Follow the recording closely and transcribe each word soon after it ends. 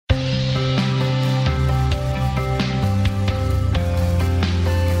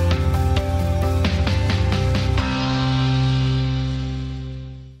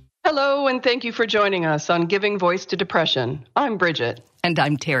Hello, and thank you for joining us on Giving Voice to Depression. I'm Bridget. And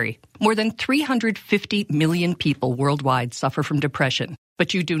I'm Terry. More than 350 million people worldwide suffer from depression,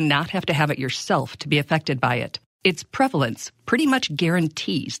 but you do not have to have it yourself to be affected by it. Its prevalence pretty much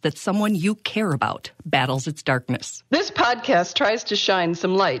guarantees that someone you care about battles its darkness. This podcast tries to shine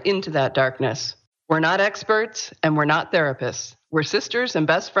some light into that darkness. We're not experts, and we're not therapists. We're sisters and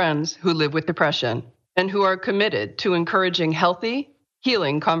best friends who live with depression and who are committed to encouraging healthy,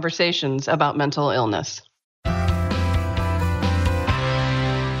 healing conversations about mental illness.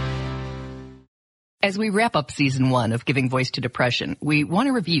 As we wrap up Season 1 of Giving Voice to Depression, we want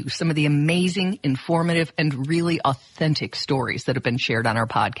to review some of the amazing, informative, and really authentic stories that have been shared on our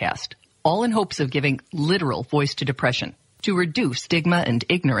podcast, all in hopes of giving literal voice to depression, to reduce stigma and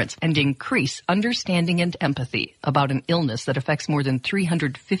ignorance and increase understanding and empathy about an illness that affects more than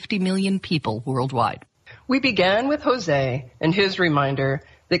 350 million people worldwide. We began with Jose and his reminder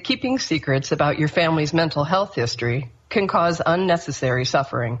that keeping secrets about your family's mental health history can cause unnecessary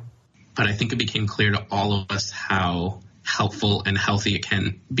suffering. But I think it became clear to all of us how helpful and healthy it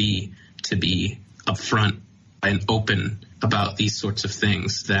can be to be upfront and open about these sorts of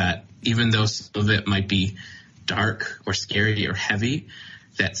things, that even though some of it might be dark or scary or heavy,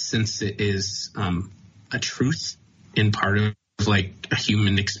 that since it is a truth in part of like a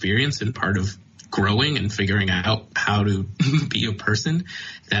human experience and part of growing and figuring out how to be a person,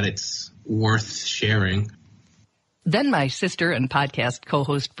 that it's worth sharing. Then my sister and podcast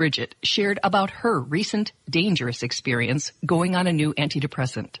co-host Bridget shared about her recent dangerous experience going on a new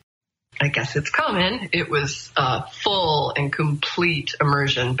antidepressant. I guess it's common. It was a full and complete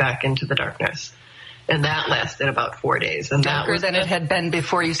immersion back into the darkness. And that lasted about 4 days. And Darker than it had been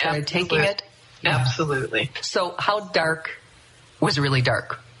before you started taking it? Absolutely. So how dark was really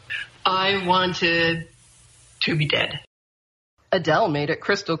dark? I wanted to be dead. Adele made it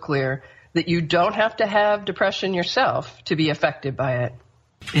crystal clear that you don't have to have depression yourself to be affected by it.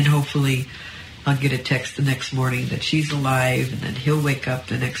 And hopefully I'll get a text the next morning that she's alive, and then he'll wake up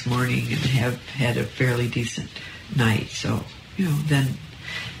the next morning and have had a fairly decent night. So, then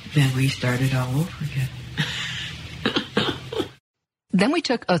we started all over again. Then we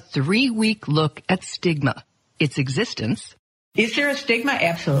took a 3-week look at stigma, its existence. Is there a stigma?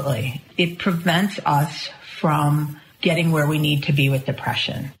 Absolutely. It prevents us from getting where we need to be with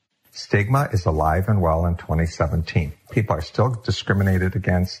depression. Stigma is alive and well in 2017. People are still discriminated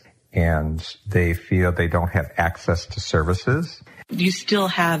against, and they feel they don't have access to services. You still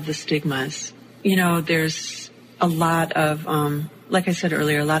have the stigmas. There's a lot of, like I said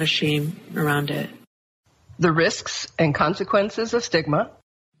earlier, a lot of shame around it. The risks and consequences of stigma.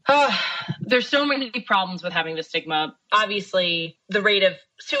 There's so many problems with having the stigma. Obviously, the rate of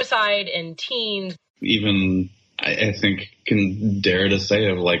suicide in teens. Even, I think, can dare to say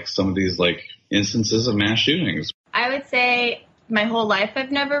of like some of these like instances of mass shootings. I would say my whole life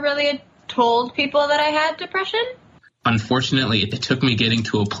I've never really told people that I had depression. Unfortunately, it took me getting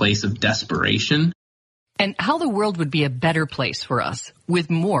to a place of desperation. And how the world would be a better place for us with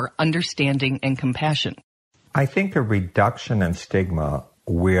more understanding and compassion. I think a reduction in stigma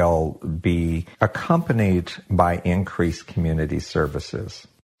will be accompanied by increased community services.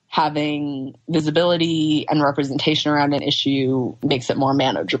 Having visibility and representation around an issue makes it more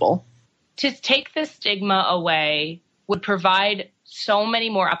manageable. To take the stigma away would provide so many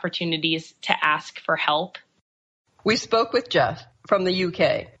more opportunities to ask for help. We spoke with Jeff from the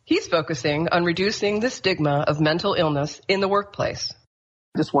UK. He's focusing on reducing the stigma of mental illness in the workplace.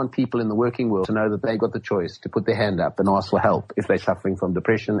 I just want people in the working world to know that they've got the choice to put their hand up and ask for help if they're suffering from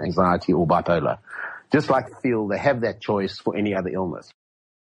depression, anxiety, or bipolar. Just like to feel they have that choice for any other illness.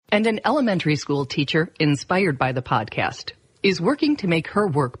 And an elementary school teacher, inspired by the podcast, is working to make her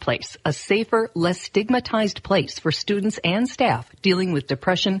workplace a safer, less stigmatized place for students and staff dealing with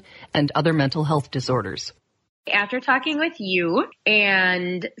depression and other mental health disorders. After talking with you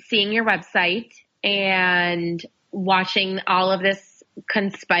and seeing your website and watching all of this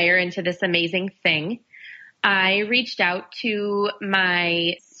conspire into this amazing thing, I reached out to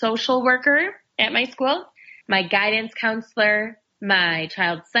my social worker at my school, my guidance counselor, my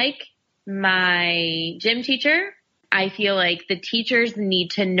child psych, my gym teacher. I feel like the teachers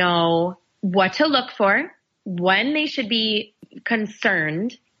need to know what to look for, when they should be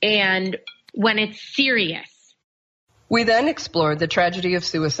concerned, and when it's serious. We then explored the tragedy of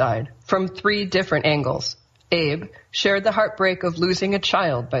suicide from 3 different angles. Abe shared the heartbreak of losing a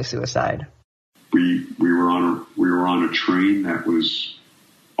child by suicide. We were on a train that was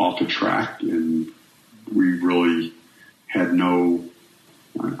off the track, and we really had no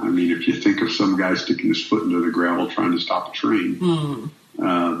I mean, if you think of some guy sticking his foot into the gravel trying to stop a train,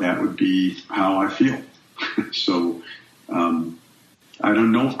 that would be how I feel. So I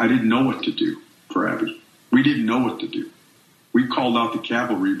don't know. I didn't know what to do for Abby. We didn't know what to do. We called out the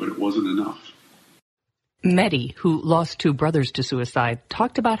cavalry, but it wasn't enough. Mehdi, who lost 2 brothers to suicide,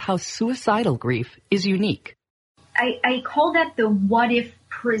 talked about how suicidal grief is unique. I call that the what if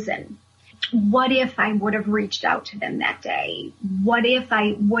prison. What if I would have reached out to them that day? What if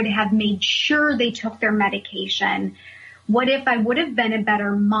I would have made sure they took their medication? What if I would have been a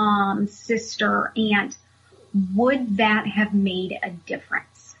better mom, sister, aunt? Would that have made a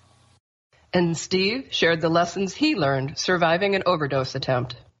difference? And Steve shared the lessons he learned surviving an overdose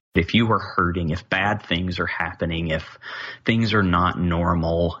attempt. If you are hurting, if bad things are happening, if things are not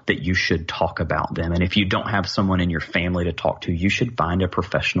normal, that you should talk about them. And if you don't have someone in your family to talk to, you should find a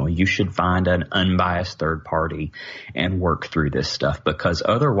professional. You should find an unbiased third party and work through this stuff, because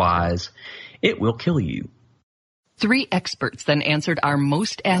otherwise it will kill you. 3 experts then answered our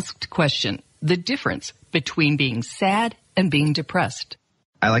most asked question, the difference between being sad and being depressed.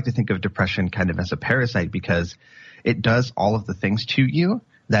 I like to think of depression kind of as a parasite because it does all of the things to you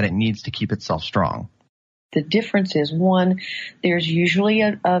that it needs to keep itself strong. The difference is, 1, there's usually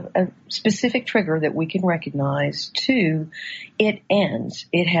a specific trigger that we can recognize. 2, it ends.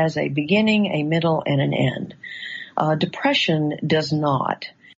 It has a beginning, a middle, and an end. Depression does not.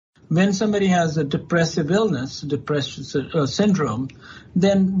 When somebody has a depressive illness, depression syndrome,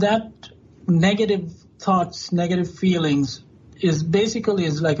 then that negative thoughts, negative feelings is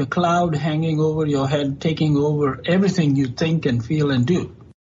like a cloud hanging over your head, taking over everything you think and feel and do.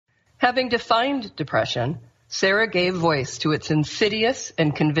 Having defined depression, Sarah gave voice to its insidious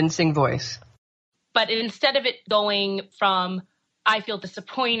and convincing voice. But instead of it going from, I feel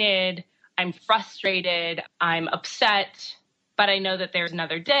disappointed, I'm frustrated, I'm upset, but I know that there's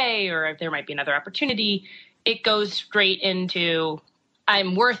another day or there might be another opportunity, it goes straight into,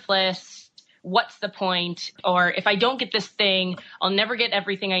 I'm worthless, what's the point? Or if I don't get this thing, I'll never get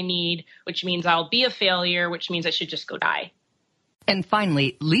everything I need, which means I'll be a failure, which means I should just go die. And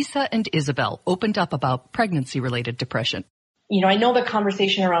finally, Lisa and Isabel opened up about pregnancy-related depression. You know, I know the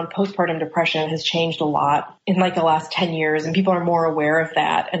conversation around postpartum depression has changed a lot in like the last 10 years, and people are more aware of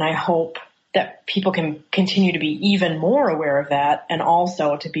that. And I hope that people can continue to be even more aware of that, and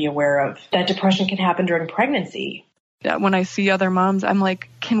also to be aware of that depression can happen during pregnancy. When I see other moms, I'm like,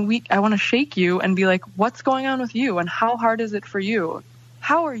 I want to shake you and be like, what's going on with you? And how hard is it for you?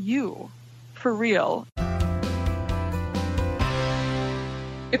 How are you? For real.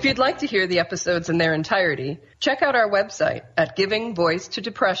 If you'd like to hear the episodes in their entirety, check out our website at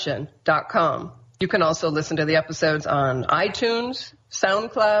givingvoicetodepression.com. You can also listen to the episodes on iTunes,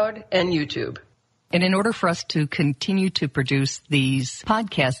 SoundCloud, and YouTube. And in order for us to continue to produce these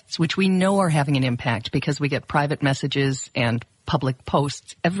podcasts, which we know are having an impact because we get private messages and public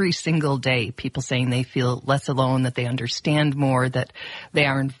posts every single day, people saying they feel less alone, that they understand more, that they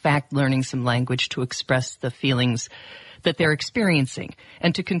are in fact learning some language to express the feelings that they're experiencing.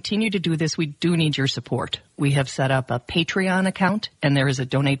 And to continue to do this, we do need your support. We have set up a Patreon account, and there is a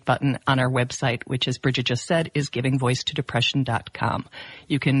donate button on our website, which, as Bridget just said, is givingvoicetodepression.com.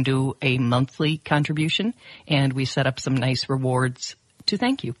 You can do a monthly contribution, and we set up some nice rewards to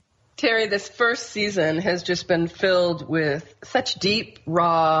thank you. Terry, this first season has just been filled with such deep,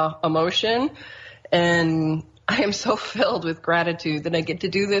 raw emotion, and I am so filled with gratitude that I get to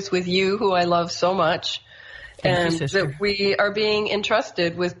do this with you, who I love so much. And that we are being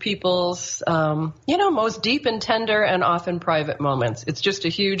entrusted with people's, most deep and tender and often private moments. It's just a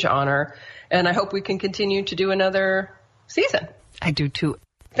huge honor, and I hope we can continue to do another season. I do too.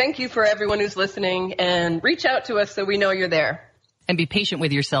 Thank you for everyone who's listening, and reach out to us so we know you're there. And be patient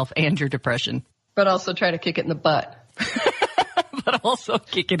with yourself and your depression. But also try to kick it in the butt. But also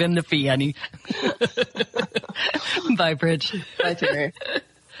kick it in the fee, honey. Bye, Bridge. Bye, Terry.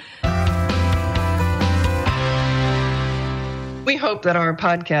 We hope that our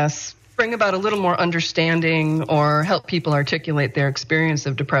podcasts bring about a little more understanding or help people articulate their experience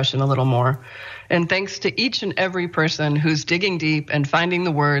of depression a little more. And thanks to each and every person who's digging deep and finding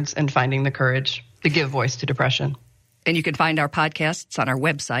the words and finding the courage to give voice to depression. And you can find our podcasts on our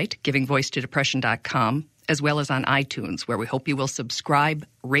website, givingvoicetodepression.com, as well as on iTunes, where we hope you will subscribe,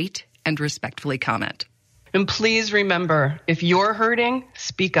 rate, and respectfully comment. And please remember, if you're hurting,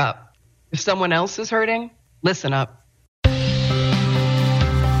 speak up. If someone else is hurting, listen up.